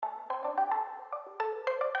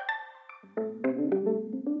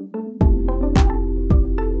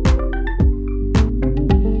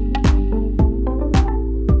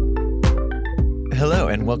Hello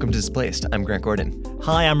and welcome to Displaced. I'm Grant Gordon.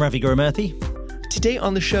 Hi, I'm Ravi Gurumurthy. Today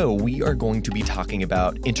on the show, we are going to be talking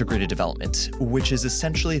about integrated development, which is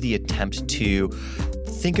essentially the attempt to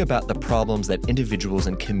think about the problems that individuals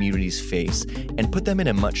and communities face and put them in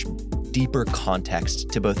a much deeper context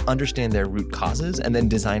to both understand their root causes and then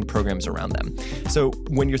design programs around them. So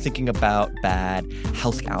when you're thinking about bad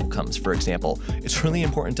health outcomes, for example, it's really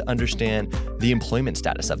important to understand the employment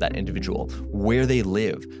status of that individual, where they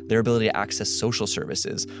live, their ability to access social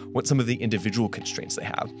services, what some of the individual constraints they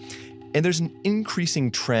have. And there's an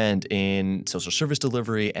increasing trend in social service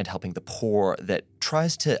delivery and helping the poor that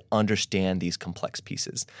tries to understand these complex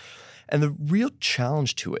pieces. And the real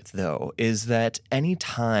challenge to it, though, is that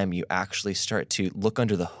anytime you actually start to look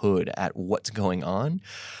under the hood at what's going on,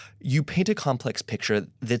 you paint a complex picture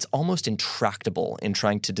that's almost intractable in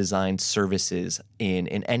trying to design services in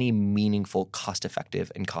any meaningful,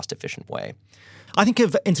 cost-effective, and cost-efficient way. I think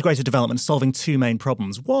of integrated development solving two main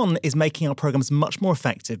problems. One is making our programs much more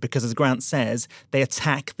effective because, as Grant says, they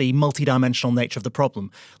attack the multidimensional nature of the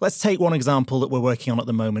problem. Let's take one example that we're working on at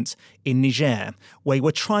the moment in Niger, where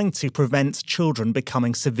we're trying to prevent children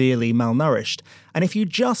becoming severely malnourished. And if you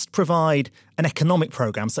just provide an economic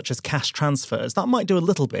program such as cash transfers, that might do a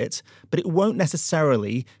little bit, but it won't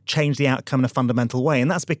necessarily change the outcome in a fundamental way.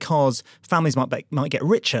 And that's because families might get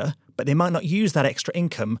richer, but they might not use that extra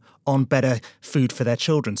income on better food for their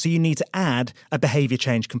children. So you need to add a behavior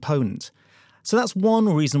change component. So that's one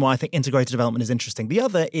reason why I think integrated development is interesting. The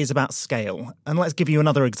other is about scale. And let's give you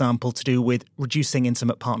another example to do with reducing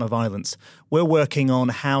intimate partner violence. We're working on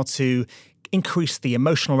how to increase the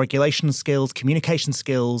emotional regulation skills, communication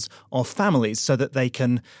skills of families so that they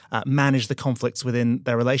can manage the conflicts within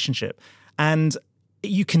their relationship. And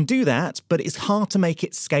you can do that, but it's hard to make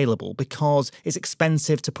it scalable because it's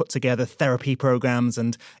expensive to put together therapy programs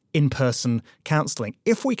and in-person counseling.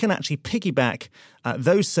 If we can actually piggyback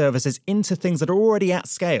those services into things that are already at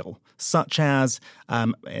scale, such as,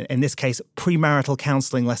 in this case, premarital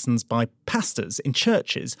counseling lessons by pastors in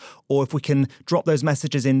churches, or if we can drop those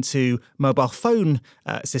messages into mobile phone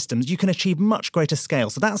systems, you can achieve much greater scale.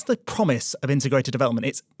 So that's the promise of integrated development.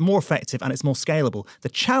 It's more effective and it's more scalable. The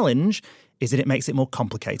challenge is that it makes it more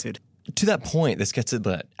complicated. To that point, this gets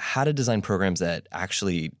at how to design programs that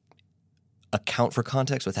actually account for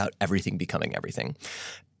context without everything becoming everything.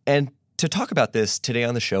 And to talk about this, today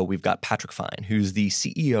on the show, we've got Patrick Fine, who's the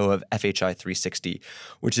CEO of FHI 360,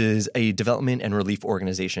 which is a development and relief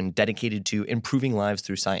organization dedicated to improving lives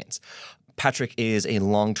through science. Patrick is a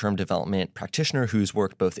long-term development practitioner who's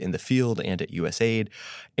worked both in the field and at USAID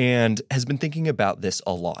and has been thinking about this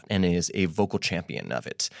a lot and is a vocal champion of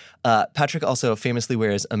it. Patrick also famously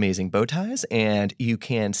wears amazing bow ties, and you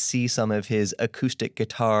can see some of his acoustic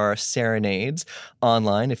guitar serenades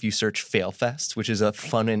online if you search FailFest, which is a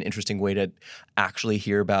fun and interesting way to actually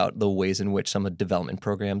hear about the ways in which some of the development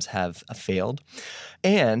programs have failed.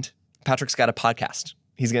 And Patrick's got a podcast.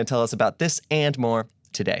 He's going to tell us about this and more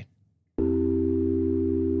today.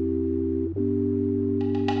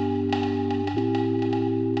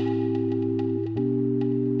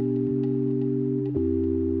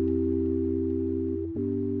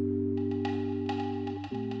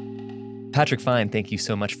 Patrick Fine, thank you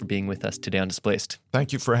so much for being with us today on Displaced.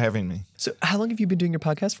 Thank you for having me. So how long have you been doing your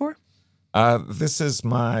podcast for? This is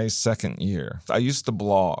my second year. I used to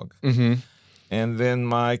blog. Mm-hmm. And then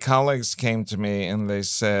my colleagues came to me and they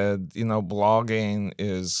said, blogging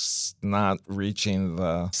is not reaching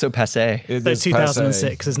the... So passé. It is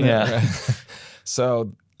 2006, passé. Isn't it? Yeah.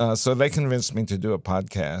 So they convinced me to do a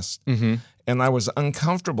podcast. Mm-hmm. And I was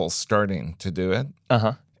uncomfortable starting to do it.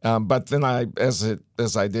 Uh-huh. But then as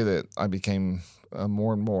I did it, I became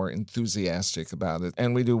more and more enthusiastic about it.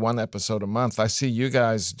 And we do one episode a month. I see you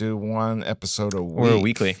guys do one episode a week. Or a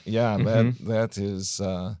weekly. Yeah, mm-hmm. that is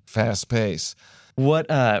fast pace.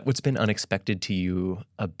 What's been unexpected to you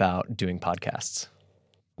about doing podcasts?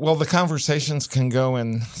 Well, the conversations can go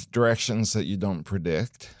in directions that you don't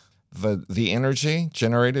predict. The energy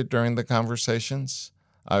generated during the conversations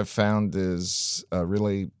I've found is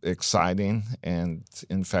really exciting and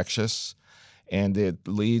infectious, and it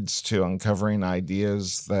leads to uncovering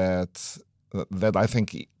ideas that I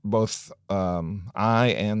think both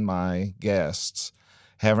I and my guests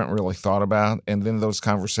haven't really thought about, and then those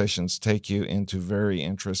conversations take you into very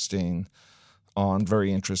interesting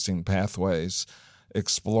pathways,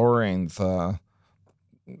 exploring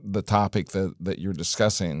the topic that you're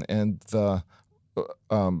discussing, and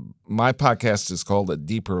my podcast is called A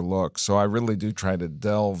Deeper Look, so I really do try to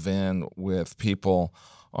delve in with people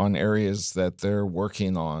on areas that they're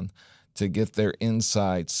working on to get their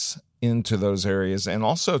insights into those areas, and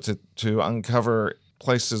also to uncover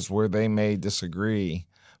places where they may disagree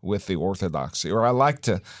with the orthodoxy. Or I like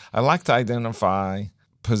to identify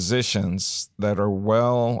positions that are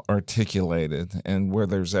well articulated and where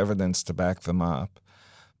there's evidence to back them up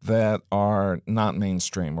that are not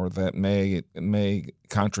mainstream or that may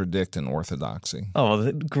contradict an orthodoxy.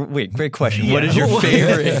 Oh, wait, great question. What is your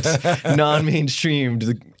favorite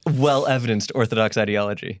non-mainstreamed, well-evidenced Orthodox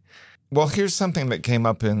ideology? Well, here's something that came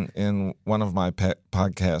up in one of my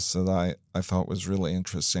podcasts that I thought was really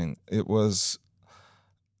interesting. It was,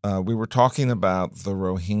 we were talking about the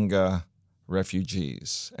Rohingya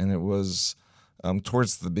refugees, and it was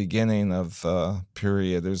towards the beginning of the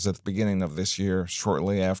period. It was at the beginning of this year,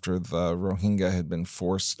 shortly after the Rohingya had been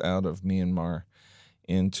forced out of Myanmar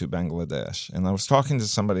into Bangladesh. And I was talking to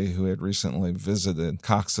somebody who had recently visited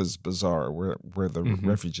Cox's Bazar, where the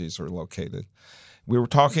refugees are located. We were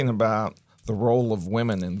talking about the role of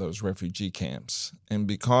women in those refugee camps. And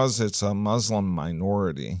because it's a Muslim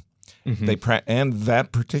minority, and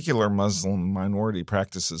that particular Muslim minority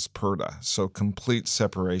practices purdah, so complete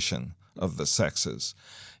separation of the sexes.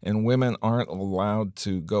 And women aren't allowed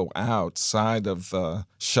to go outside of the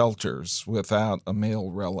shelters without a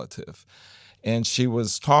male relative. And she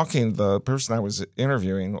was talking, the person I was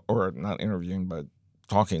interviewing, or not interviewing, but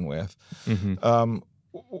talking with,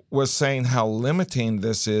 was saying how limiting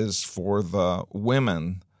this is for the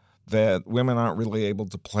women, that women aren't really able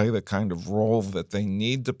to play the kind of role that they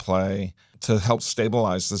need to play to help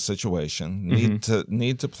stabilize the situation,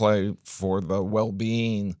 need to play for the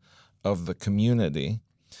well-being of the community.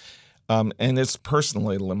 And it's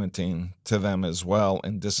personally limiting to them as well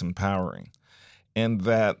and disempowering. And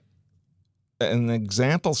that an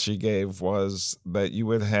example she gave was that you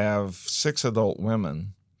would have 6 adult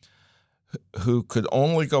women who could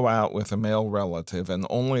only go out with a male relative and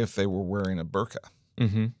only if they were wearing a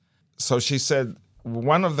burqa. So she said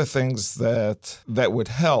one of the things that would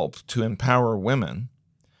help to empower women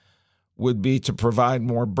would be to provide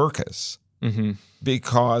more burqas.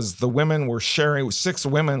 Because the women were sharing, 6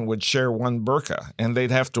 women would share one burqa, and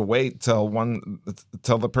they'd have to wait till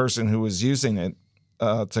the person who was using it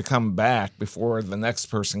to come back before the next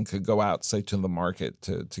person could go out, say, to the market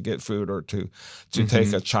to get food or to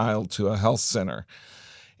take a child to a health center.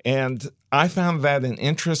 And I found that an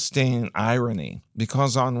interesting irony,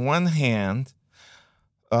 because on one hand,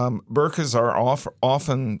 burqas are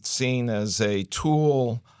often seen as a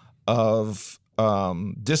tool of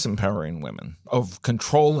disempowering women, of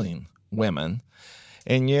controlling women.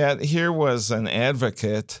 And yet here was an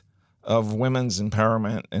advocate of women's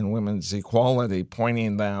empowerment and women's equality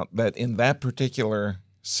pointing out that in that particular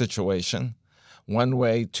situation, one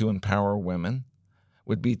way to empower women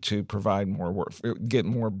would be to provide more work, get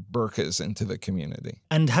more burqas into the community.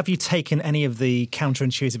 And have you taken any of the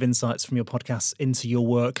counterintuitive insights from your podcasts into your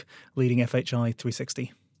work leading FHI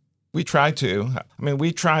 360? We try to. I mean,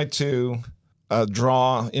 we try to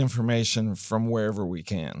draw information from wherever we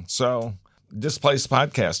can. So Displaced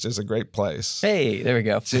Podcast is a great place. Hey, there we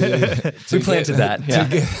go. We planted that.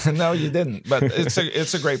 Yeah. No, you didn't. But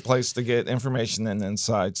it's a great place to get information and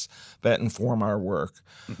insights that inform our work.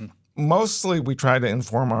 Mostly we try to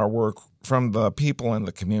inform our work from the people in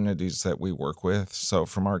the communities that we work with. So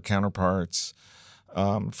from our counterparts,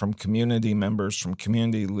 from community members, from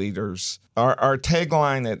community leaders. Our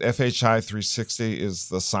tagline at FHI 360 is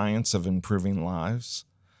the science of improving lives.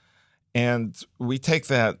 And we take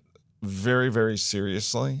that very, very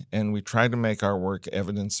seriously, and we try to make our work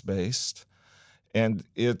evidence-based. And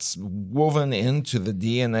it's woven into the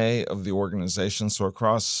DNA of the organization. So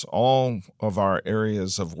across all of our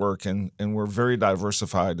areas of work, and we're very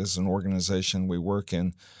diversified as an organization. We work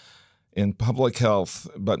in public health,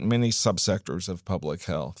 but many subsectors of public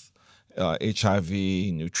health, HIV,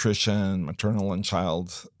 nutrition, maternal and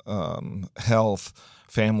child health,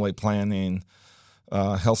 family planning,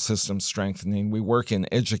 health system strengthening. We work in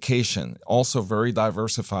education, also very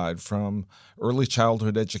diversified, from early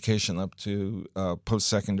childhood education up to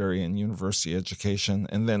post-secondary and university education,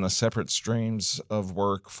 and then a separate streams of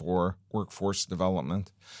work for workforce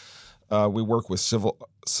development. We work with civil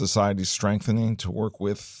society strengthening to work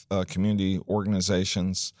with community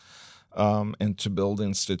organizations and to build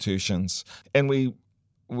institutions. And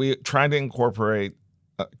we try to incorporate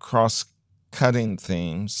cross-cutting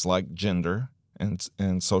themes like gender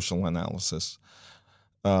and social analysis,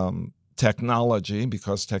 technology,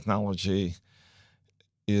 because technology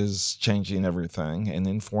is changing everything and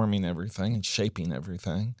informing everything and shaping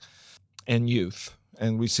everything, and youth.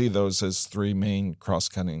 And we see those as 3 main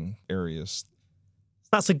cross-cutting areas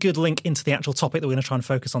That's a good link into the actual topic that we're going to try and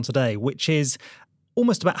focus on today, which is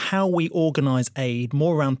almost about how we organise aid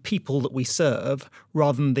more around people that we serve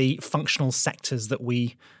rather than the functional sectors that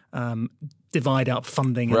we divide up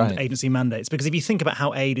funding and agency mandates. Because if you think about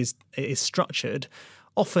how aid is structured,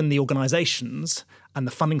 often the organisations and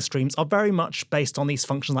the funding streams are very much based on these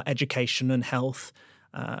functions like education and health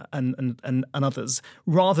and others,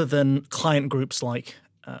 rather than client groups like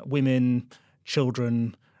women,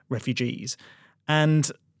 children, refugees.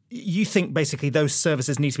 And you think basically those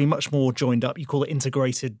services need to be much more joined up. You call it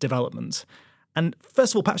integrated development. And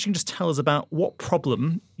first of all, perhaps you can just tell us about what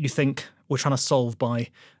problem you think we're trying to solve by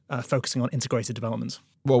focusing on integrated development.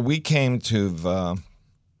 Well, we came to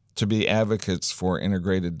be advocates for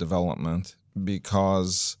integrated development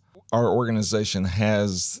because our organization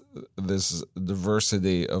has this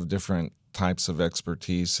diversity of different types of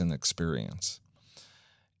expertise and experience.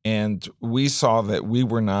 And we saw that we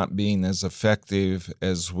were not being as effective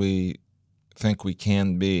as we think we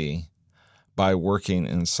can be by working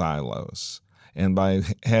in silos and by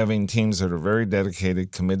having teams that are very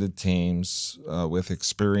dedicated, committed teams with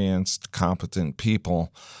experienced, competent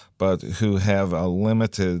people, but who have a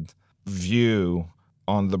limited view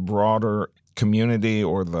on the broader community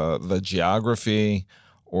or the geography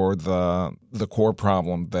or the core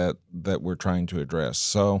problem that we're trying to address.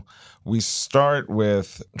 So we start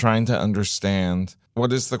with trying to understand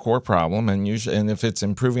what is the core problem, and if it's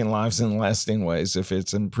improving lives in lasting ways, if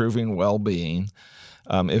it's improving well-being,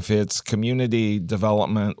 if it's community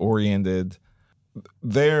development oriented.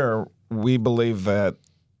 There, we believe that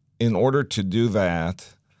in order to do that,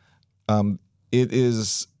 it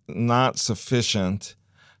is not sufficient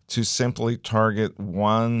to simply target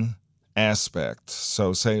one aspect.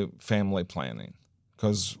 So say family planning,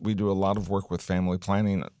 because we do a lot of work with family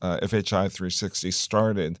planning. FHI 360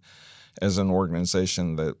 started as an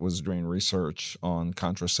organization that was doing research on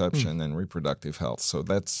contraception and reproductive health. So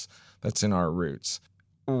that's in our roots.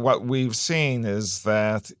 What we've seen is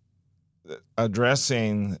that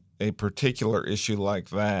addressing a particular issue like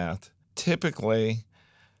that typically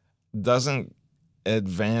doesn't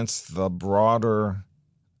advance the broader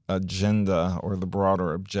agenda or the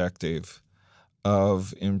broader objective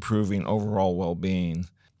of improving overall well-being,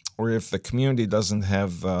 or if the community doesn't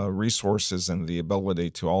have the resources and the ability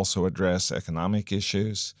to also address economic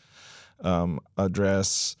issues,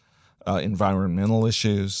 address environmental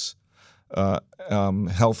issues,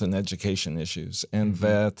 health and education issues. And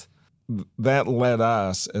that led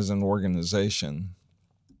us as an organization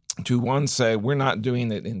to, one, say we're not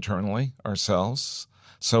doing it internally ourselves,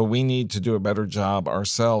 so we need to do a better job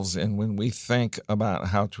ourselves. And when we think about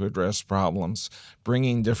how to address problems,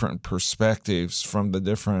 bringing different perspectives from the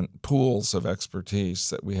different pools of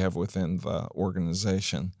expertise that we have within the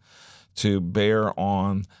organization to bear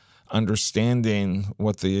on understanding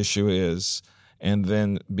what the issue is, and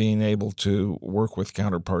then being able to work with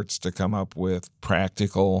counterparts to come up with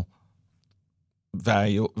practical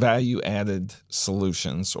value-added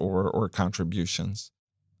solutions or contributions.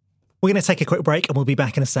 We're going to take a quick break and we'll be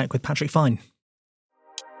back in a sec with Patrick Fine.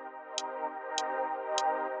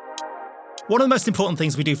 One of the most important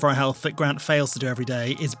things we do for our health that Grant fails to do every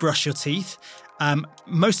day is brush your teeth.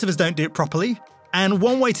 Most of us don't do it properly. And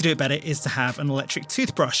one way to do it better is to have an electric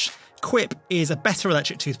toothbrush. Quip is a better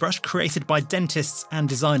electric toothbrush created by dentists and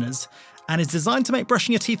designers, and is designed to make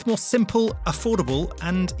brushing your teeth more simple, affordable,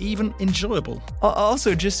 and even enjoyable.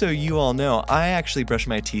 Also, just so you all know, I actually brush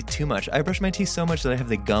my teeth too much. I brush my teeth so much that I have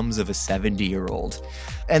the gums of a 70-year-old.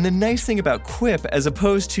 And the nice thing about Quip, as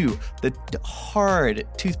opposed to the hard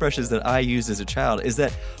toothbrushes that I used as a child, is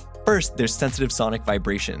that first, there's sensitive sonic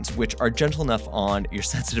vibrations, which are gentle enough on your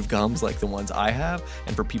sensitive gums like the ones I have,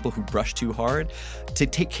 and for people who brush too hard, to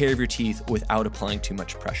take care of your teeth without applying too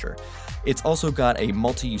much pressure. It's also got a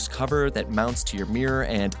multi-use cover that mounts to your mirror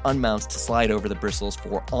and unmounts to slide over the bristles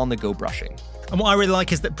for on-the-go brushing. And what I really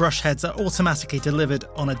like is that brush heads are automatically delivered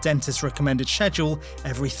on a dentist-recommended schedule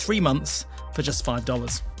every 3 months for just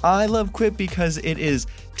 $5. I love Quip because it is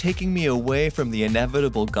taking me away from the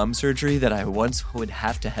inevitable gum surgery that I once would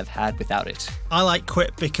have to have had without it. I like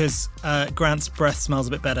Quip because Grant's breath smells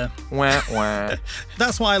a bit better. Wah, wah.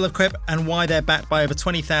 That's why I love Quip and why they're backed by over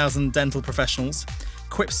 20,000 dental professionals.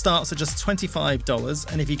 Quip starts at just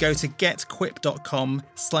 $25, and if you go to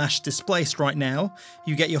getquip.com/displaced right now,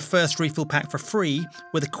 you get your first refill pack for free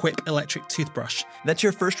with a Quip electric toothbrush. That's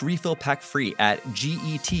your first refill pack free at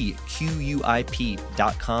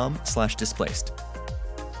getquip.com/displaced.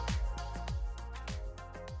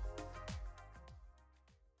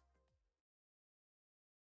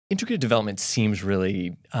 integrated development seems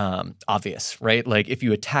really obvious, right? Like if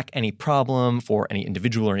you attack any problem for any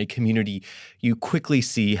individual or any community, you quickly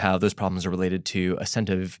see how those problems are related to a set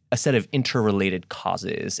of interrelated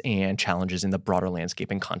causes and challenges in the broader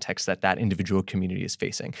landscape and context that individual community is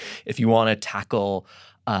facing. If you want to tackle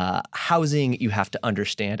housing, you have to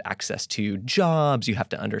understand access to jobs, you have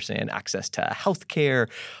to understand access to healthcare,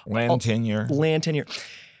 land tenure.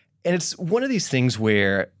 And it's one of these things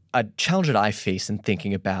where a challenge that I face in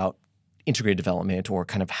thinking about integrated development or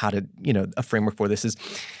kind of how to, a framework for this is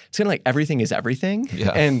it's kind of like everything is everything.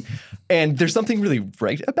 Yeah. And there's something really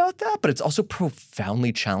right about that, but it's also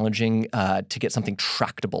profoundly challenging to get something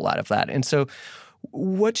tractable out of that. And so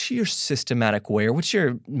what's your systematic way, or what's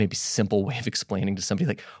your maybe simple way of explaining to somebody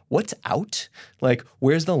like what's out? Like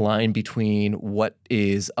where's the line between what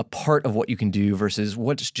is a part of what you can do versus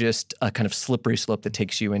what's just a kind of slippery slope that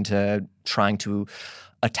takes you into trying to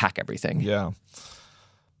attack everything? Yeah.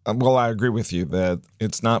 Well, I agree with you that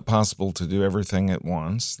it's not possible to do everything at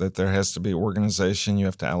once, that there has to be organization. You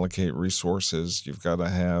have to allocate resources. You've got to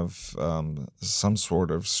have some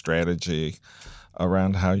sort of strategy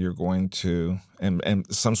around how you're going to, and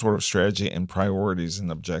some sort of strategy and priorities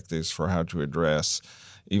and objectives for how to address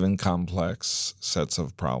even complex sets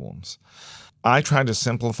of problems. I try to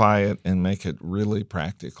simplify it and make it really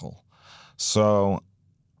practical. So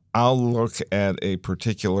I'll look at a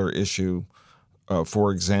particular issue,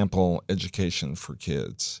 for example, education for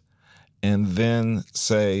kids, and then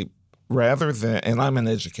say, rather than, and I'm an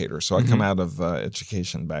educator, so I come out of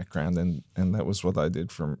education background, and that was what I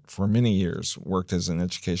did for many years. Worked as an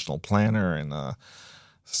educational planner and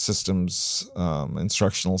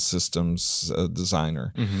instructional systems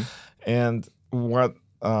designer. And what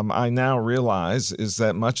I now realize is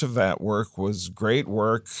that much of that work was great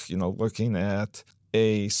work, looking at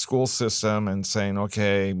a school system and saying,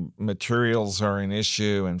 okay, materials are an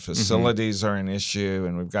issue and facilities are an issue,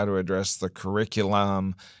 and we've got to address the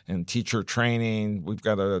curriculum and teacher training. We've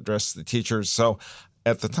got to address the teachers. So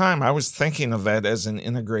at the time, I was thinking of that as an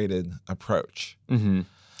integrated approach.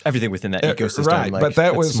 Everything within that ecosystem. Right, like but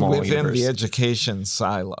that was small within universe. the education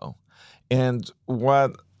silo. And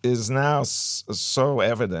what is now so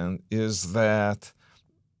evident is that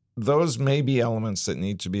those may be elements that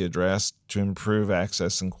need to be addressed to improve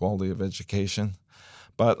access and quality of education.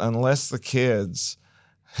 But unless the kids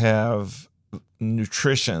have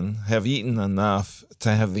nutrition, have eaten enough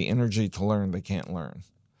to have the energy to learn, they can't learn.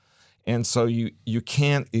 And so you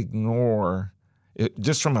can't ignore it,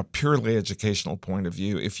 just from a purely educational point of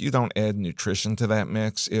view. If you don't add nutrition to that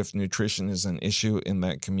mix, if nutrition is an issue in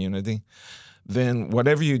that community, then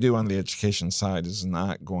whatever you do on the education side is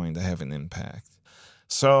not going to have an impact.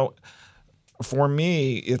 So for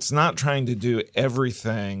me, it's not trying to do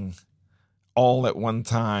everything all at one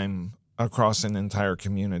time across an entire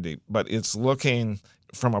community, but it's looking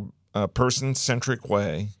from a person-centric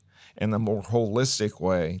way and a more holistic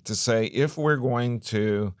way to say, if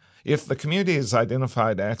the community has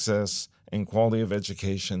identified access and quality of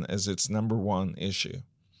education as its number one issue,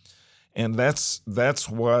 and that's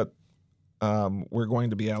what we're going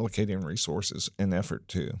to be allocating resources and effort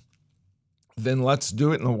to, then let's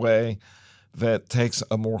do it in a way that takes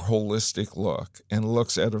a more holistic look and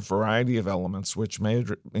looks at a variety of elements, which may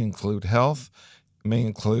include health, may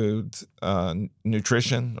include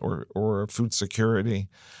nutrition or food security,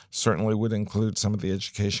 certainly would include some of the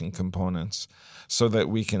education components, so that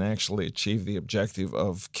we can actually achieve the objective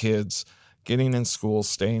of kids getting in school,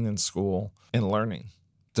 staying in school, and learning.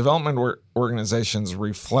 Development organizations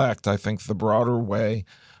reflect, I think, the broader way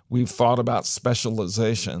we've thought about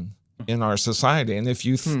specialization in our society. And if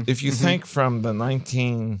you think from the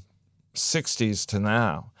 1960s to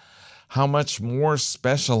now, how much more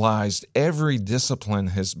specialized every discipline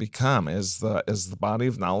has become as the body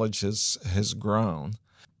of knowledge has grown,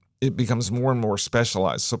 it becomes more and more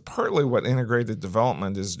specialized. So partly what integrated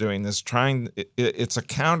development is doing is it's a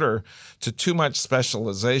counter to too much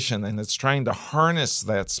specialization, and it's trying to harness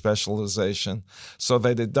that specialization so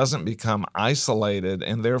that it doesn't become isolated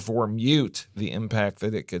and therefore mute the impact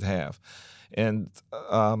that it could have. And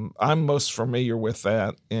I'm most familiar with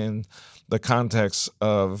that in the context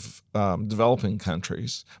of developing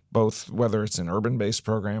countries, both whether it's an urban-based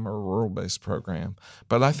program or a rural-based program.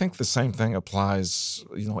 But I think the same thing applies,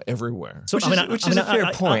 everywhere. So, which is a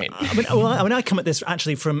fair point. I come at this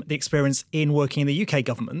actually from the experience in working in the UK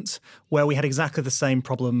government, where we had exactly the same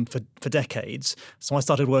problem for decades. So I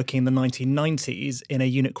started working in the 1990s in a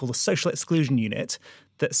unit called the Social Exclusion Unit.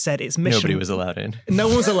 that said its mission... Nobody was allowed in. No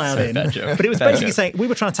one was allowed in. Bad joke. But it was Bad basically joke. saying we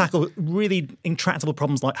were trying to tackle really intractable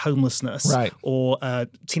problems like homelessness or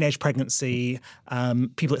teenage pregnancy,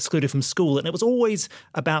 people excluded from school. And it was always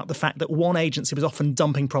about the fact that one agency was often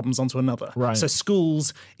dumping problems onto another. Right. So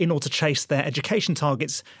schools, in order to chase their education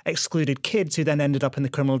targets, excluded kids who then ended up in the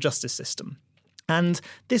criminal justice system. And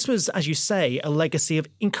this was, as you say, a legacy of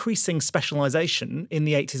increasing specialisation in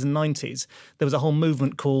the 80s and 90s. There was a whole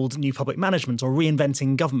movement called New Public Management or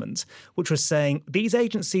Reinventing Government, which was saying these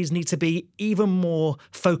agencies need to be even more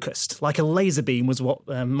focused, like a laser beam was what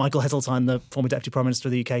Michael Heseltine, the former Deputy Prime Minister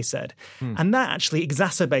of the UK, said. And that actually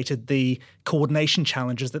exacerbated the coordination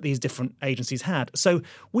challenges that these different agencies had. So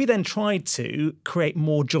we then tried to create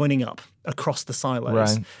more joining up across the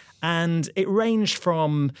silos. Right. And it ranged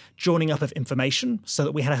from joining up of information so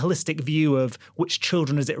that we had a holistic view of which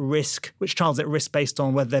children is at risk, which child's at risk based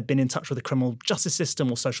on whether they've been in touch with the criminal justice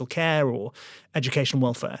system or social care or education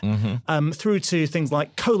welfare, through to things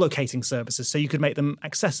like co-locating services so you could make them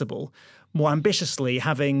accessible. More ambitiously,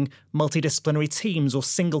 having multidisciplinary teams or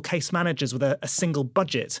single case managers with a single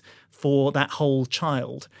budget for that whole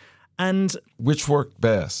child. And which worked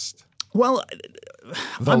best? Well,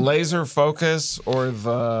 the laser focus or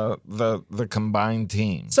the combined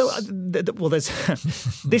teams? So, there's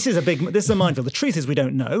this is a minefield. The truth is we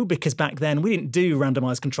don't know because back then we didn't do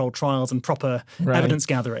randomized controlled trials and proper evidence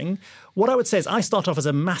gathering. What I would say is I start off as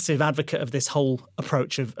a massive advocate of this whole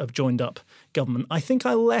approach of joined up government. I think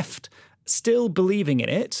I left still believing in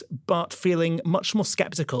it, but feeling much more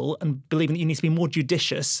skeptical and believing that you need to be more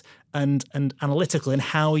judicious and analytical in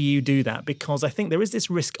how you do that, because I think there is this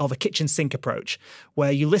risk of a kitchen sink approach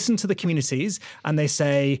where you listen to the communities and they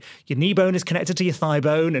say your knee bone is connected to your thigh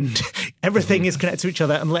bone and everything is connected to each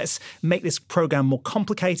other and let's make this program more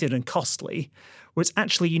complicated and costly, whereas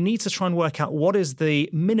actually you need to try and work out what is the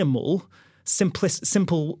minimal,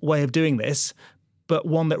 simple way of doing this, but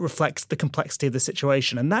one that reflects the complexity of the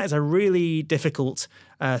situation. And that is a really difficult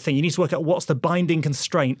thing. You need to work out what's the binding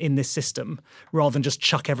constraint in this system rather than just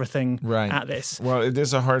chuck everything at this. Well, it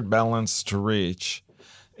is a hard balance to reach.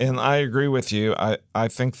 And I agree with you. I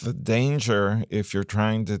think the danger, if you're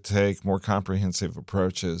trying to take more comprehensive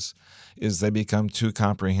approaches, is they become too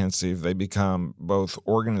comprehensive. They become both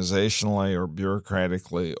organizationally or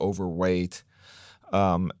bureaucratically overweight,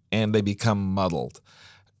 and they become muddled.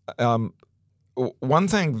 One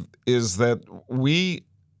thing is that we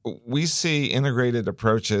see integrated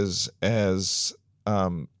approaches as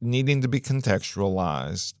needing to be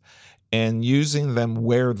contextualized and using them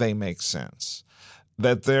where they make sense.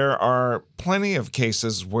 That there are plenty of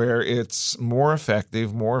cases where it's more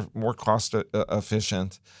effective, more cost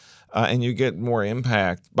efficient, and you get more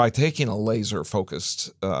impact by taking a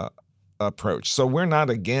laser-focused approach. So we're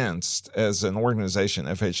not against, as an organization,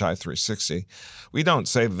 FHI 360, we don't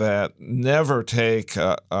say that never take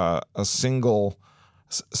a single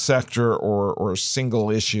sector or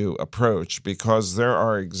single issue approach, because there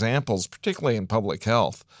are examples, particularly in public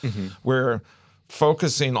health, where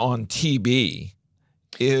focusing on TB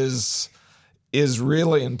is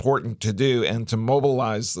really important to do and to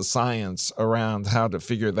mobilize the science around how to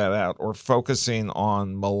figure that out, or focusing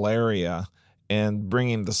on malaria and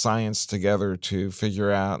bringing the science together to figure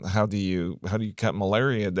out how do you cut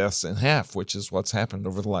malaria deaths in half, which is what's happened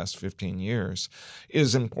over the last 15 years,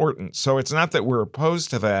 is important. So it's not that we're opposed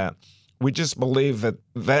to that. We just believe that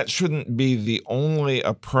that shouldn't be the only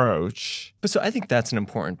approach. But so I think that's an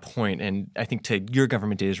important point. And I think to your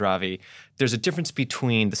government days, Ravi, there's a difference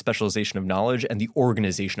between the specialization of knowledge and the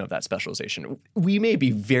organization of that specialization. We may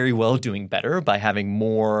be very well doing better by having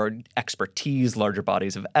more expertise, larger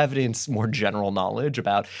bodies of evidence, more general knowledge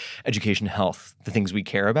about education, health, the things we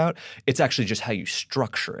care about. It's actually just how you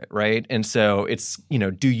structure it, right? And so it's,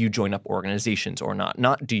 do you join up organizations or not?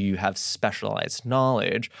 Not do you have specialized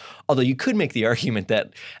knowledge, although you could make the argument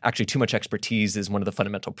that actually too much expertise is one of the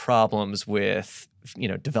fundamental problems with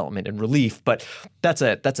development and relief, but that's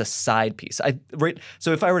a side piece.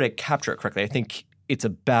 So if I were to capture it correctly, I think it's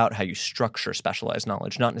about how you structure specialized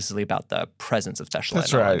knowledge, not necessarily about the presence of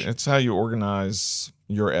specialized knowledge. That's right. It's how you organize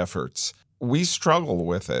your efforts. We struggle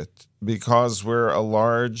with it because we're a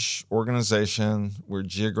large organization. We're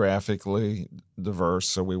geographically diverse,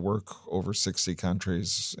 so we work over 60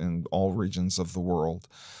 countries in all regions of the world.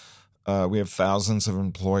 We have thousands of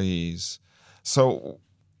employees. So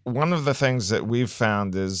one of the things that we've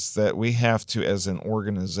found is that we have to, as an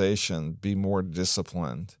organization, be more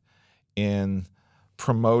disciplined in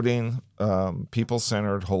promoting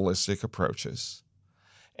people-centered, holistic approaches,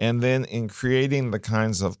 and then in creating the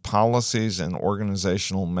kinds of policies and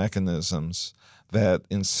organizational mechanisms that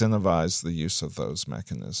incentivize the use of those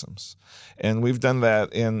mechanisms. And we've done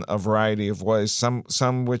that in a variety of ways,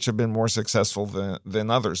 some which have been more successful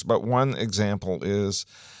than others. But one example is,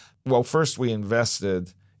 well, first we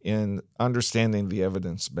invested in understanding the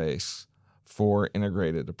evidence base for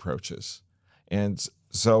integrated approaches. And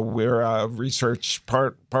so we're research,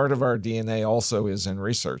 part of our DNA also is in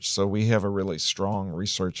research. So we have a really strong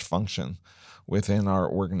research function within our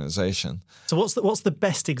organization. So what's the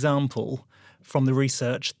best example from the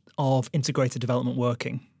research of integrated development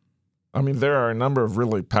working? I mean, there are a number of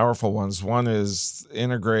really powerful ones. One is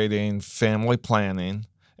integrating family planning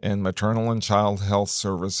and maternal and child health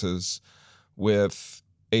services with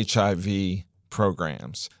HIV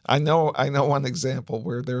programs. I know one example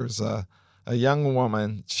where there's a young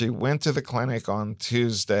woman. She went to the clinic on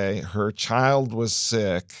Tuesday. Her child was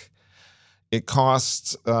sick. It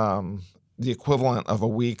cost the equivalent of a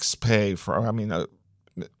week's pay for,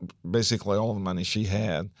 basically all the money she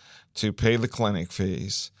had to pay the clinic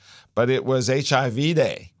fees. But it was HIV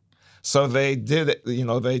Day. So they did it,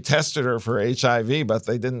 they tested her for HIV, but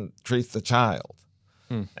they didn't treat the child.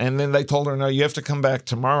 And then they told her, no, you have to come back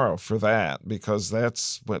tomorrow for that because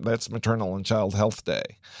that's Maternal and Child Health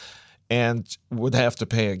Day, and would have to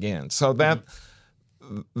pay again. So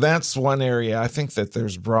that's one area. I think that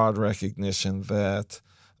there's broad recognition that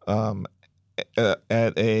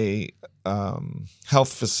at a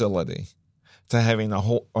health facility, to having a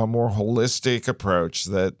more holistic approach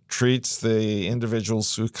that treats the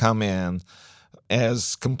individuals who come in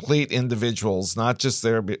as complete individuals, not just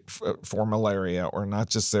there for malaria or not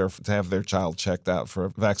just there to have their child checked out for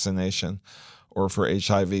vaccination or for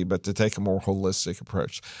HIV, but to take a more holistic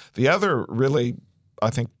approach. The other really, I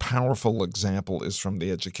think, powerful example is from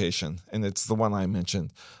the education, and it's the one I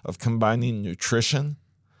mentioned, of combining nutrition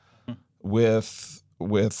with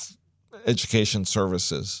education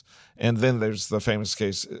services. And then there's the famous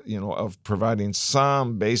case, of providing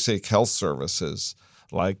some basic health services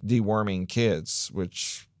like deworming kids,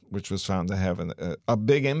 which was found to have a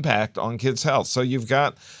big impact on kids' health. So you've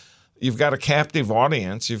got a captive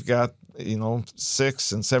audience. You've got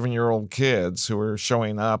 6 and 7-year-old kids who are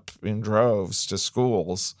showing up in droves to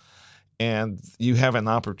schools, and you have an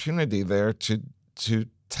opportunity there to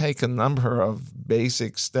take a number of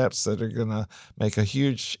basic steps that are going to make a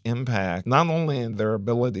huge impact, not only in their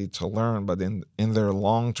ability to learn, but in their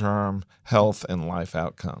long-term health and life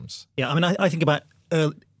outcomes. Yeah, I think about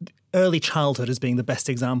early childhood as being the best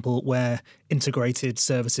example where integrated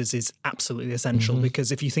services is absolutely essential,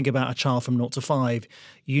 because if you think about a child from 0 to 5,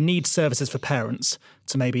 you need services for parents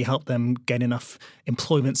to maybe help them gain enough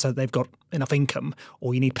employment so that they've got enough income,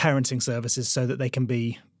 or you need parenting services so that they can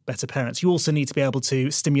be better parents. You also need to be able to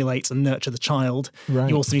stimulate and nurture the child. Right.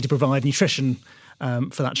 You also need to provide nutrition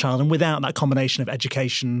for that child. And without that combination of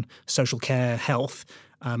education, social care, health,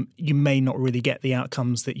 you may not really get the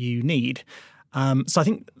outcomes that you need. So I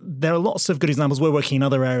think there are lots of good examples. We're working in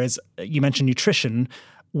other areas. You mentioned nutrition.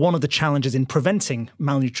 One of the challenges in preventing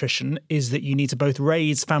malnutrition is that you need to both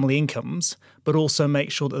raise family incomes, but also make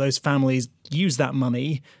sure that those families use that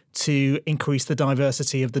money to increase the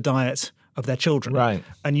diversity of the diet of their children. Right.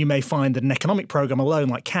 And you may find that an economic program alone,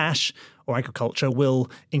 like cash or agriculture, will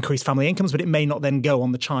increase family incomes, but it may not then go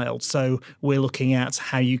on the child. So we're looking at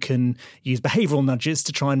how you can use behavioral nudges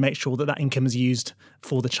to try and make sure that that income is used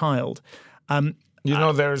for the child.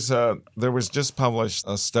 There was just published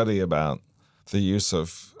a study about the use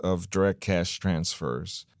of direct cash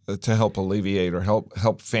transfers to help alleviate or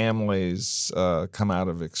help families come out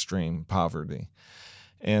of extreme poverty.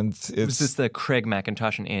 And was this the Craig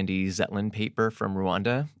McIntosh and Andy Zetland paper from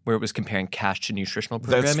Rwanda, where it was comparing cash to nutritional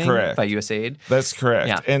programming by USAID? That's correct.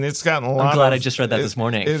 Yeah. And it's gotten a lot. I'm glad I just read that this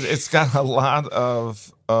morning. It's got a lot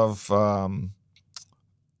of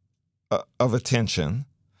attention.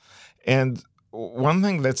 And one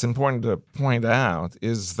thing that's important to point out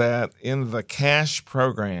is that in the cash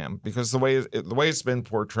program, because the way it's been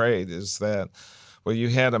portrayed is that, well, you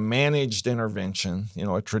had a managed intervention,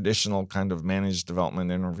 a traditional kind of managed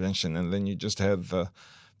development intervention, and then you just had the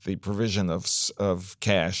provision of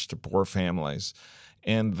cash to poor families,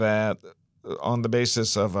 and that on the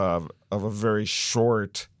basis of a very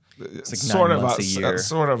short, like sort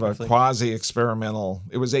of a quasi-experimental.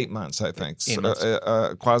 It was 8 months, I think.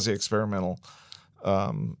 A quasi-experimental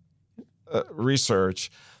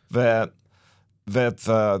research that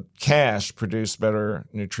the cash produced better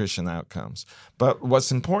nutrition outcomes. But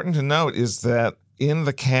what's important to note is that in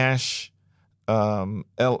the cash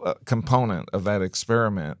component of that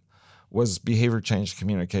experiment was behavior change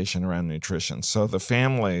communication around nutrition. So the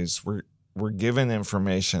families were given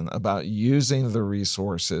information about using the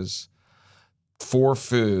resources for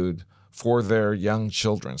food for their young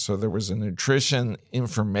children. So there was a nutrition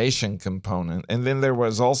information component, and then there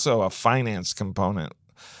was also a finance component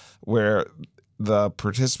where the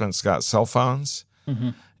participants got cell phones,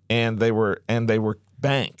 and they were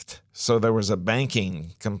banked. So there was a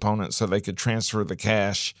banking component, so they could transfer the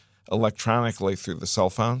cash electronically through the cell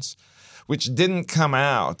phones, which didn't come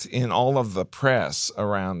out in all of the press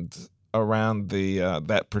around the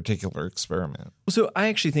that particular experiment. So I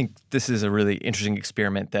actually think this is a really interesting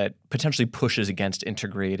experiment that potentially pushes against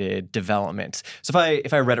integrated development. So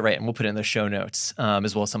if I read it right, and we'll put it in the show notes,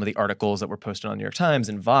 as well as some of the articles that were posted on New York Times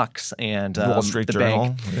and Vox and Wall Street the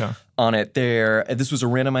Journal, bank on it. This was a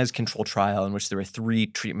randomized control trial in which there were 3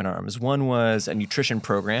 treatment arms. One was a nutrition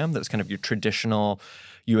program that was kind of your traditional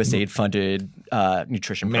USAID-funded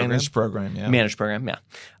nutrition program. Managed program, yeah.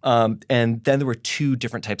 And then there were 2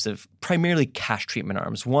 different types of primarily cash treatment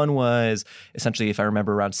arms. One was essentially, if I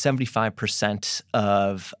remember, around 75%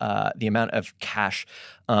 of the amount of cash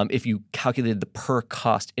if you calculated the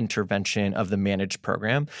per-cost intervention of the managed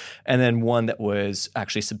program. And then one that was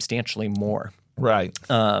actually substantially more. Right.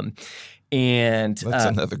 And that's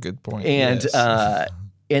another good point. And yes.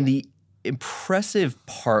 And the impressive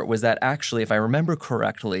part was that actually, if I remember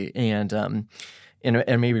correctly, and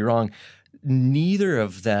I may be wrong, neither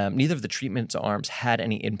of the treatment arms had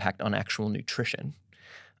any impact on actual nutrition.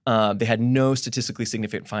 They had no statistically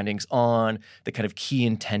significant findings on the kind of key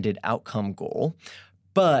intended outcome goal,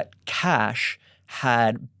 but cash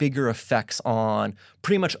had bigger effects on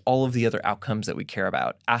pretty much all of the other outcomes that we care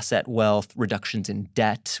about. Asset wealth, reductions in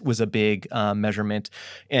debt was a big measurement,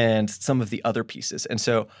 and some of the other pieces. And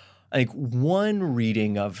so I think one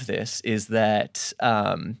reading of this is that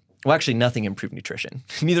actually nothing improved nutrition,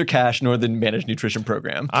 neither cash nor the managed nutrition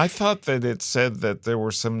program. I thought that it said that there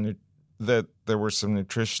were some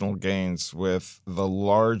nutritional gains with the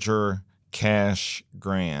larger cash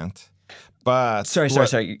grant. But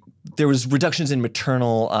sorry. There was reductions in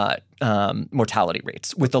maternal mortality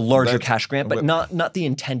rates with the larger cash grant, but not the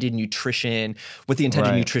intended nutrition. What the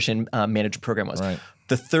intended nutrition managed program was. Right.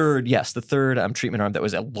 The third treatment arm that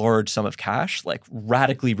was a large sum of cash, like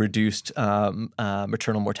radically reduced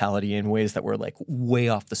maternal mortality in ways that were like way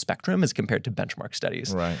off the spectrum as compared to benchmark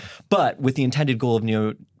studies. Right. But with the intended goal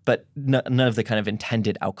of but none of the kind of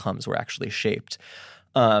intended outcomes were actually shaped.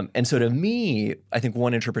 And so to me, I think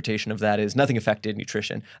one interpretation of that is nothing affected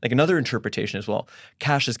nutrition. Like another interpretation as well,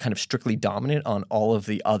 cash is kind of strictly dominant on all of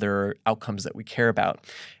the other outcomes that we care about.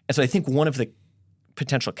 And so I think one of the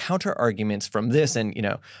potential counter arguments from this and,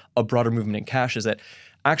 a broader movement in cash is that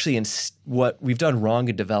actually what we've done wrong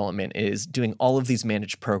in development is doing all of these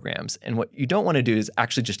managed programs. And what you don't want to do is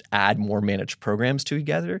actually just add more managed programs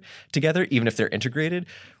together, even if they're integrated.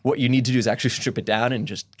 What you need to do is actually strip it down and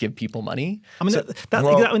just give people money. I mean,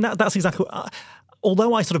 that's exactly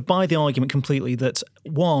although I sort of buy the argument completely that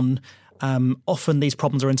one, often these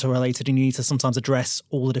problems are interrelated and you need to sometimes address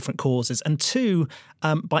all the different causes. And 2,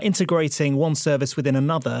 by integrating one service within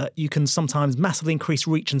another, you can sometimes massively increase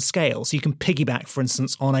reach and scale. So you can piggyback, for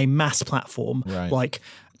instance, on a mass platform like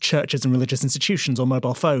churches and religious institutions or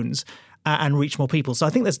mobile phones and reach more people. So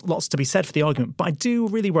I think there's lots to be said for the argument. But I do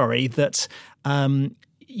really worry that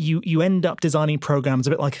you end up designing programs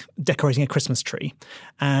a bit like decorating a Christmas tree,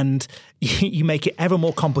 and you make it ever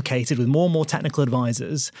more complicated with more and more technical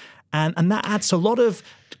advisors. And that adds to a lot of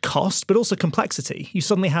cost, but also complexity. You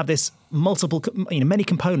suddenly have this many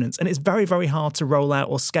components, and it's very, very hard to roll out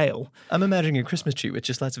or scale. I'm imagining a Christmas tree with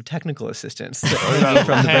just lots of technical assistance from the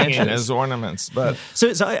branches as ornaments. But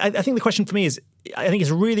so I think the question for me is, I think it's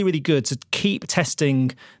really, really good to keep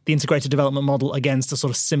testing the integrated development model against a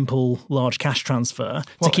sort of simple large cash transfer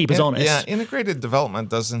to keep us honest. Yeah, integrated development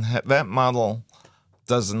that model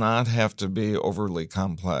does not have to be overly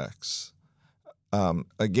complex.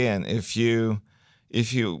 Again, if you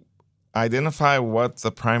identify what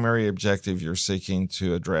the primary objective you're seeking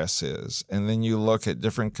to address is, and then you look at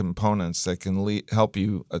different components that can help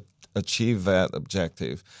you achieve that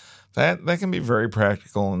objective, that can be very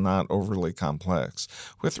practical and not overly complex.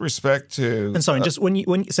 With respect to, and sorry, just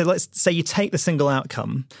so let's say you take the single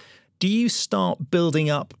outcome, do you start building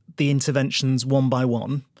up the interventions one by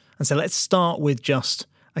one, and so let's start with just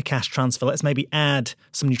a cash transfer. Let's maybe add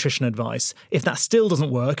some nutrition advice. If that still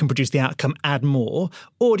doesn't work and produce the outcome, add more.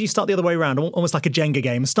 Or do you start the other way around, almost like a Jenga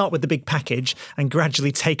game, start with the big package and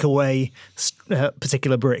gradually take away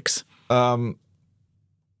particular bricks?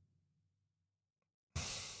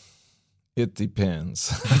 It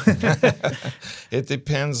depends. It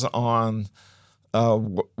depends on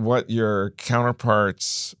what your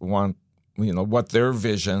counterparts want, what their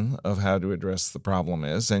vision of how to address the problem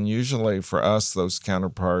is. And usually for us, those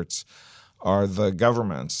counterparts are the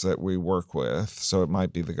governments that we work with. So it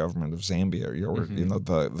might be the government of Zambia, or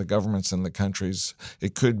the governments in the countries.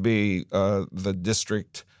 It could be the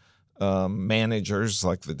district managers,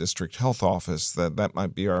 like the district health office. That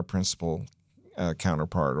might be our principal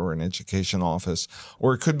counterpart, or an education office,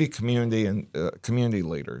 or it could be community and community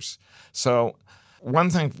leaders. So one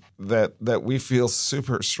thing that we feel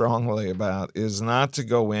super strongly about is not to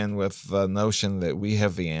go in with the notion that we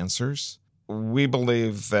have the answers. We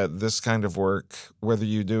believe that this kind of work, whether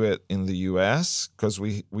you do it in the U.S., because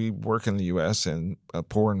we work in the U.S. in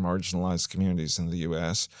poor and marginalized communities in the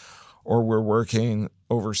U.S., or we're working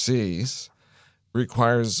overseas,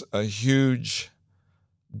 requires a huge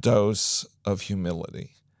dose of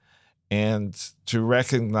humility, and to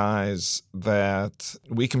recognize that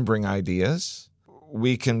we can bring ideas,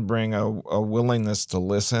 we can bring a willingness to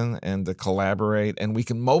listen and to collaborate, and we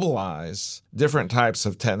can mobilize different types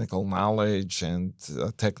of technical knowledge and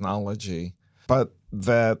technology, but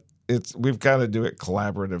that we've got to do it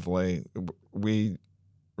collaboratively. We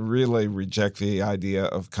really reject the idea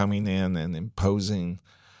of coming in and imposing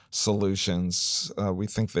solutions. We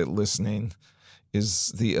think that listening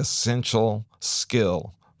is the essential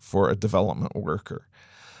skill for a development worker.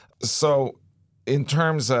 So in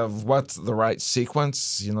terms of what's the right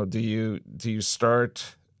sequence, do you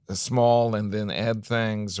start small and then add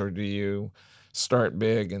things, or do you start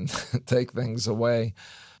big and take things away?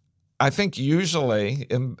 I think usually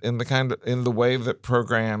in the way that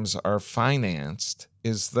programs are financed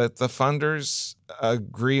is that the funders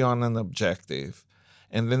agree on an objective,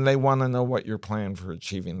 and then they want to know what your plan for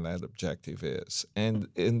achieving that objective is. And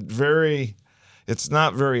it's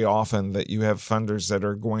not very often that you have funders that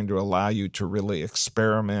are going to allow you to really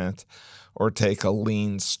experiment or take a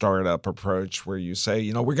lean startup approach where you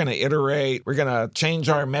say, we're going to iterate, we're going to change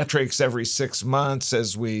our metrics every 6 months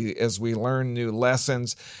as we learn new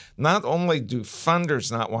lessons. Not only do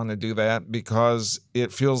funders not want to do that because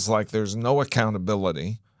it feels like there's no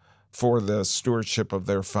accountability for the stewardship of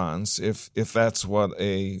their funds, if that's what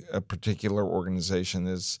a particular organization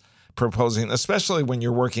is proposing, especially when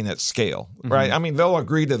you're working at scale, right? Mm-hmm. I mean, they'll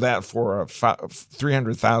agree to that for a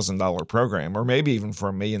 $300,000 program, or maybe even for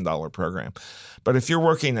 $1 million program. But if you're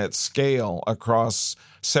working at scale across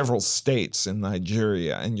several states in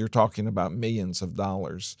Nigeria, and you're talking about millions of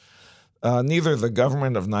dollars, neither the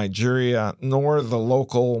government of Nigeria nor the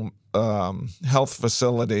local health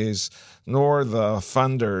facilities nor the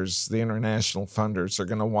funders, the international funders, are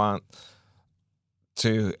going to want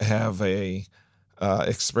to have a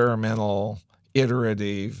experimental,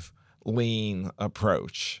 iterative, lean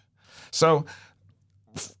approach. So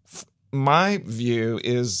my view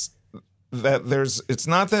is that it's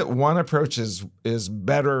not that one approach is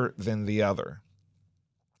better than the other.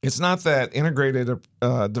 It's not that integrated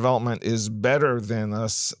development is better than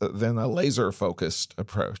a laser-focused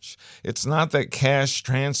approach. It's not that cash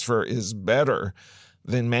transfer is better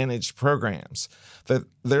than managed programs. That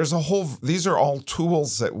these are all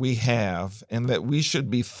tools that we have, and that we should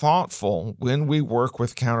be thoughtful when we work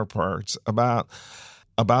with counterparts about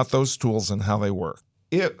those tools and how they work.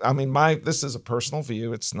 This is a personal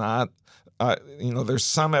view. It's not, there's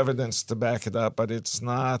some evidence to back it up, but it's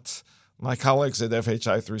not. My colleagues at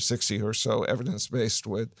FHI 360, who are so evidence-based,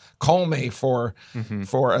 would call me for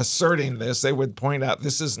asserting this. They would point out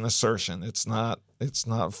this is an assertion. It's not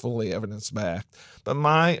fully evidence-backed. But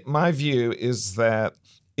my view is that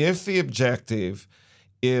if the objective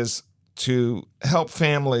is to help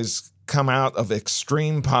families come out of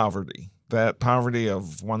extreme poverty, that poverty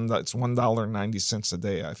of it's $1.90 a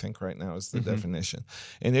day, I think right now is the definition.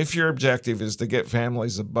 And if your objective is to get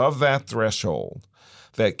families above that threshold,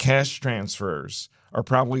 that cash transfers are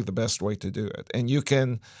probably the best way to do it. And you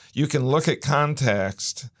can look at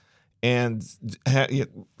context and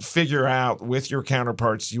figure out with your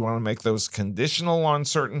counterparts, you want to make those conditional on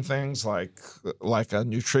certain things like a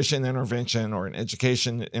nutrition intervention or an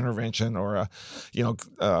education intervention, or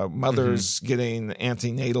mothers getting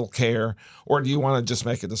antenatal care, or do you want to just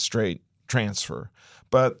make it a straight transfer?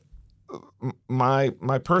 But my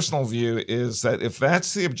personal view is that if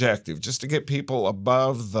that's the objective, just to get people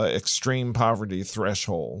above the extreme poverty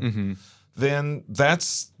threshold, then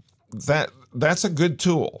that's a good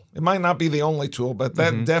tool. It might not be the only tool, but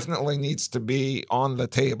that definitely needs to be on the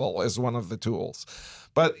table as one of the tools.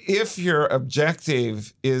 But if your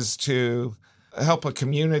objective is to help a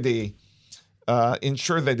community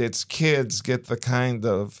ensure that its kids get the kind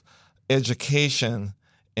of education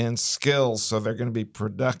and skills so they're going to be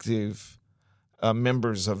productive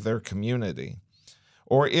members of their community,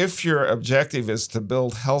 or if your objective is to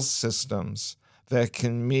build health systems that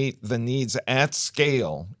can meet the needs at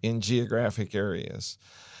scale in geographic areas,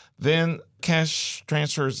 then cash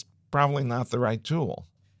transfer is probably not the right tool.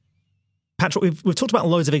 Patrick, we've talked about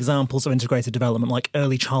loads of examples of integrated development, like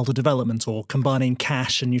early childhood development or combining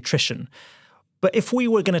cash and nutrition. But if we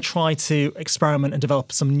were going to try to experiment and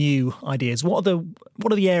develop some new ideas, what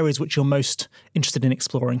are the areas which you're most interested in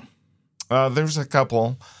exploring? There's a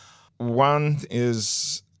couple. One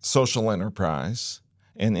is social enterprise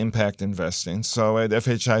and impact investing. So at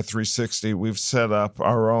FHI 360, we've set up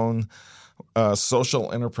our own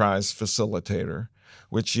social enterprise facilitator,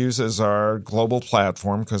 which uses our global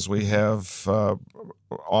platform because we have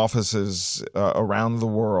offices around the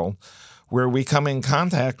world where we come in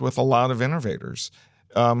contact with a lot of innovators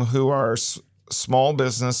who are small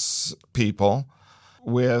business people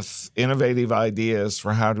with innovative ideas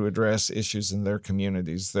for how to address issues in their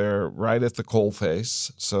communities. They're right at the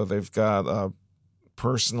coalface, so they've got a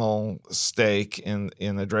personal stake in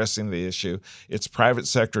addressing the issue. It's private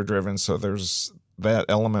sector driven, so there's that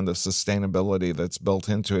element of sustainability that's built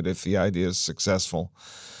into it if the idea is successful.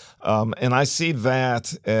 And I see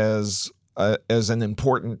that as an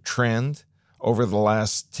important trend over the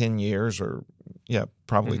last 10 years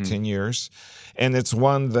probably 10 years. And it's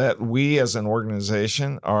one that we as an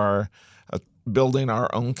organization are building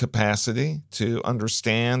our own capacity to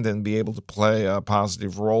understand and be able to play a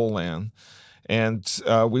positive role in. And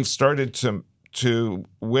we've started to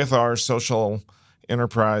with our social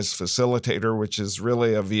enterprise facilitator, which is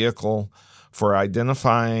really a vehicle for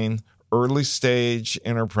identifying early stage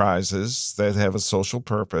enterprises that have a social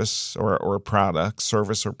purpose or a product,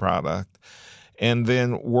 service or product, and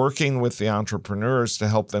then working with the entrepreneurs to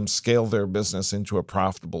help them scale their business into a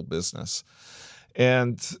profitable business.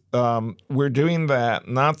 And we're doing that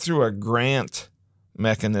not through a grant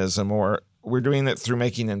mechanism, or we're doing it through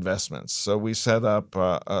making investments. So we set up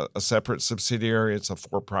a separate subsidiary. It's a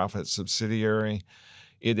for-profit subsidiary.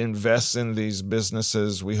 It invests in these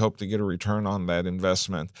businesses. We hope to get a return on that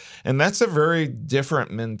investment. And that's a very different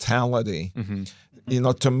mentality,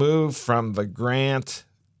 to move from the grant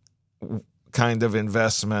kind of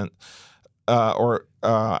investment mode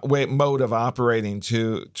of operating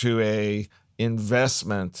to a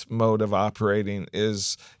investment mode of operating.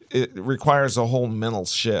 It requires a whole mental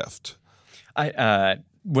shift. One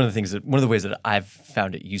of the ways that I've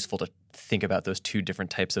found it useful to think about those two different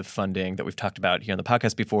types of funding that we've talked about here on the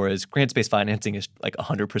podcast before is grants-based financing is like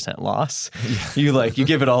 100% loss. Yeah. You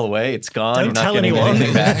give it all away, it's gone. Don't You're not tell getting anyone.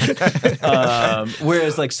 anything back.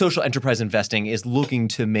 Whereas like social enterprise investing is looking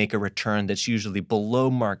to make a return that's usually below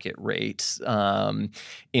market rate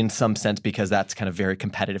in some sense because that's kind of very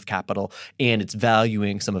competitive capital and it's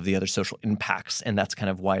valuing some of the other social impacts, and that's kind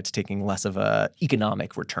of why it's taking less of a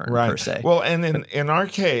economic return per se. Well, and in our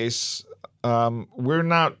case, we're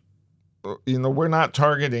not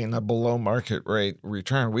targeting a below market rate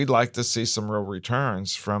return. We'd like to see some real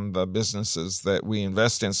returns from the businesses that we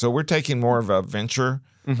invest in. So we're taking more of a venture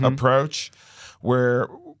approach where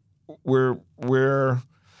we're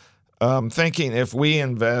thinking if we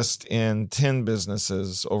invest in 10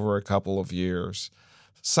 businesses over a couple of years,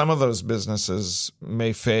 some of those businesses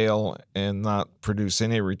may fail and not produce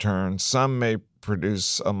any return. Some may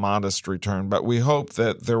produce a modest return, but we hope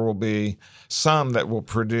that there will be some that will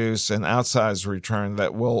produce an outsized return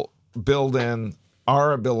that will build in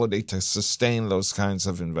our ability to sustain those kinds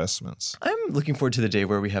of investments. I'm looking forward to the day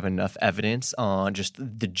where we have enough evidence on just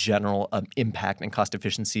the general impact and cost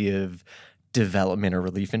efficiency of development or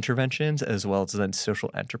relief interventions as well as then social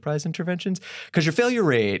enterprise interventions. Because your failure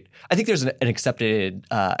rate, I think there's an accepted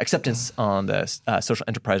acceptance on the social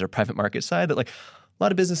enterprise or private market side that like a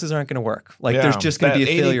lot of businesses aren't going to work. There's just going to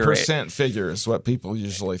be a failure rate. 80% figure is what people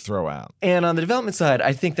usually throw out. And on the development side,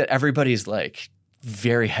 I think that everybody's like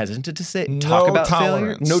very hesitant to talk about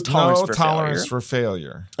failure. No tolerance for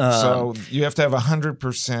failure. So you have to have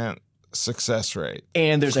 100% success rate.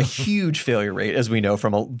 And there's a huge failure rate, as we know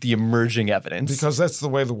from the emerging evidence. Because that's the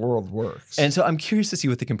way the world works. And so I'm curious to see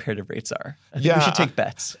what the comparative rates are. I think we should take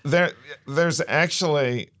bets. There's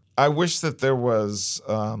actually... I wish that there was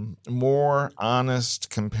more honest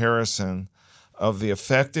comparison of the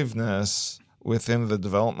effectiveness within the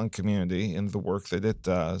development community in the work that it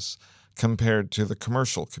does compared to the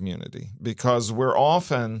commercial community, because we're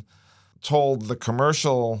often told the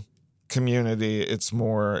commercial community it's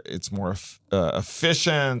more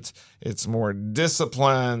efficient, it's more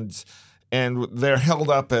disciplined, and they're held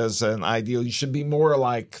up as an ideal. You should be more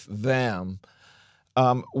like them.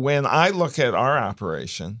 When I look at our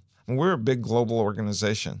operation, we're a big global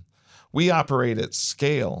organization. We operate at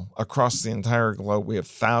scale across the entire globe. We have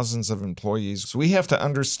thousands of employees. So we have to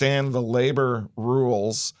understand the labor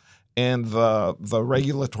rules and the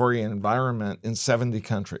regulatory environment in 70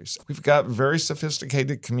 countries. We've got very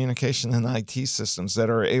sophisticated communication and IT systems that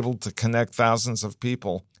are able to connect thousands of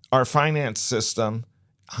people. Our finance system,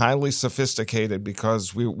 highly sophisticated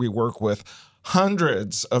because we work with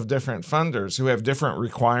hundreds of different funders who have different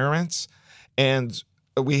requirements, and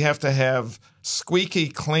we have to have squeaky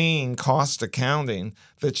clean cost accounting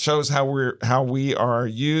that shows how we are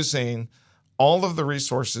using all of the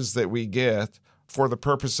resources that we get for the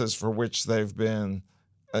purposes for which they've been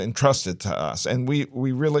entrusted to us. And we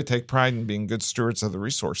really take pride in being good stewards of the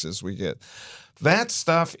resources we get. That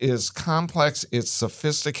stuff is complex, it's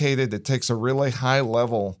sophisticated, it takes a really high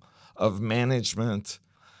level of management.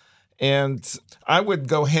 And I would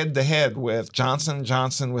go head to head with Johnson &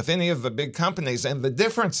 Johnson, with any of the big companies. And the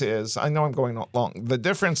difference is, I know I'm going long, the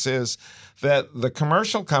difference is that the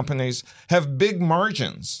commercial companies have big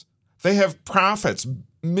margins. They have profits,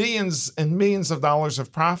 millions and millions of dollars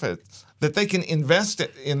of profit that they can invest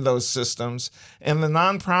in those systems, and the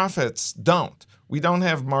nonprofits don't. We don't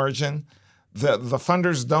have margin. The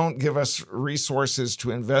funders don't give us resources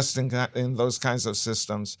to invest in those kinds of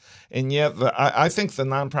systems, and yet I think the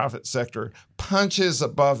nonprofit sector punches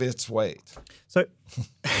above its weight. So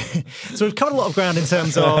we've covered a lot of ground in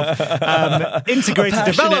terms of integrated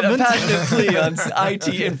development. A passionate plea on IT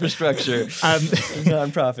infrastructure,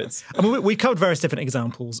 nonprofits. I mean, we covered various different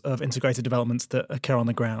examples of integrated developments that occur on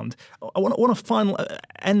the ground. I want to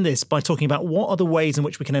end this by talking about what are the ways in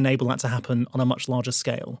which we can enable that to happen on a much larger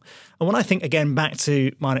scale. And when I think, again, back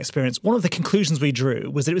to my own experience, one of the conclusions we drew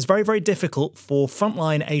was that it was very, very difficult for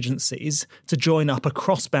frontline agencies to join up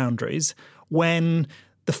across boundaries when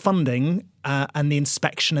the funding and the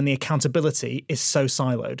inspection and the accountability is so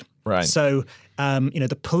siloed. Right. So,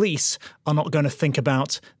 the police are not going to think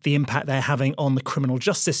about the impact they're having on the criminal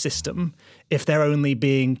justice system if they're only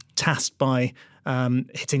being tasked by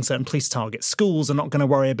hitting certain police targets. Schools are not going to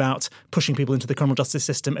worry about pushing people into the criminal justice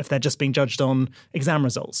system if they're just being judged on exam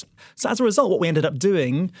results. So as a result, what we ended up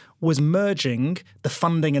doing was merging the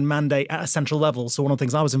funding and mandate at a central level. So one of the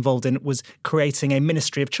things I was involved in was creating a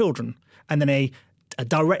Ministry of Children and then a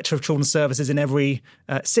director of children's services in every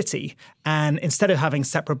city. And instead of having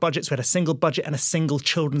separate budgets, we had a single budget and a single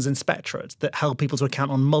children's inspectorate that held people to account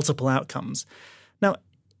on multiple outcomes. Now,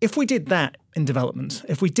 if we did that in development,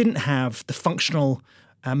 if we didn't have the functional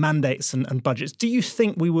mandates and budgets, do you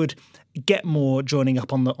think we would get more joining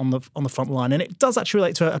up on the front line? And it does actually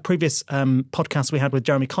relate to a previous podcast we had with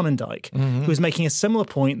Jeremy Conindike, who was making a similar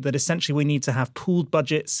point that essentially we need to have pooled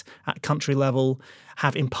budgets at country level,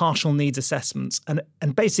 have impartial needs assessments,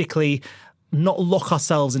 and basically not lock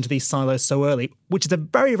ourselves into these silos so early, which is a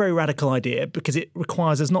very, very radical idea because it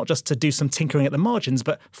requires us not just to do some tinkering at the margins,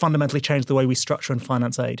 but fundamentally change the way we structure and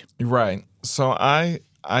finance aid. Right. So I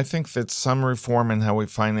think that some reform in how we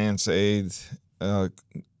finance aid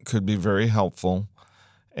could be very helpful,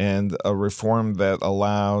 and a reform that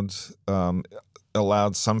allowed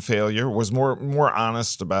some failure, was more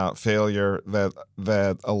honest about failure,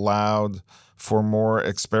 that allowed for more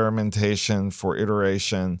experimentation, for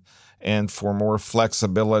iteration, and for more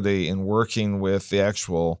flexibility in working with the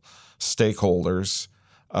actual stakeholders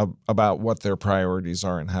about what their priorities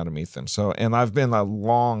are and how to meet them. So, and I've been a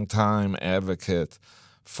long time advocate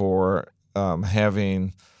for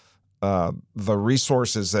having the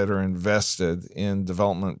resources that are invested in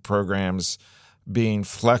development programs being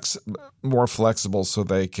more flexible so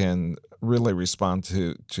they can really respond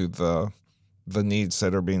to the needs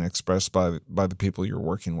that are being expressed by the people you're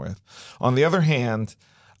working with. On the other hand,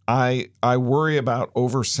 I worry about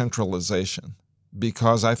over-centralization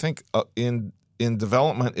because I think in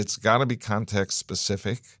development it's got to be context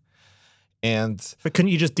specific. But couldn't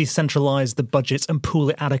you just decentralize the budgets and pool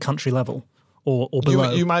it at a country level or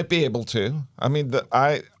below? You might be able to. I mean,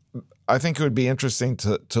 I think it would be interesting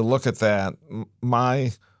to look at that.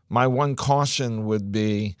 My one caution would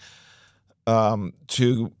be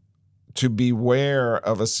to beware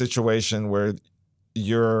of a situation where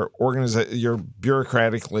you're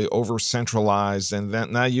bureaucratically over-centralized, and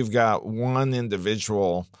then now you've got one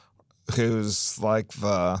individual who's like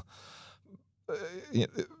the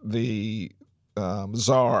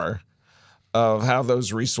czar of how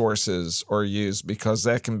those resources are used, because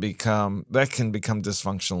that can become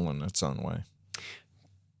dysfunctional in its own way.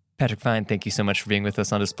 Patrick Fine, thank you so much for being with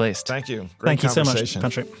us on Displaced. Thank you. Great Thank you so much, conversation.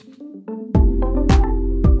 Patrick.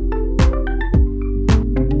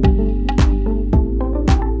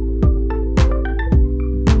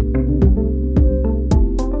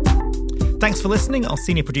 Thanks for listening. Our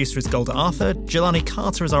senior producer is Golda Arthur, Jelani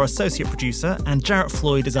Carter is our associate producer, and Jarrett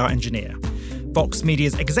Floyd is our engineer. Vox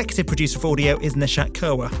Media's executive producer for audio is Nishat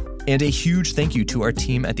Kurwa. And a huge thank you to our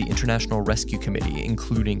team at the International Rescue Committee,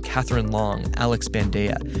 including Catherine Long, Alex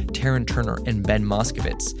Bandea, Taryn Turner, and Ben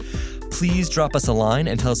Moskowitz. Please drop us a line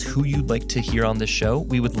and tell us who you'd like to hear on this show.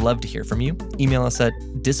 We would love to hear from you. Email us at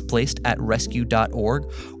displaced@rescue.org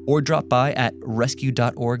or drop by at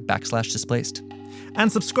rescue.org/displaced.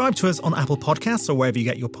 And subscribe to us on Apple Podcasts or wherever you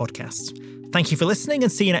get your podcasts. Thank you for listening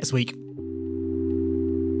and see you next week.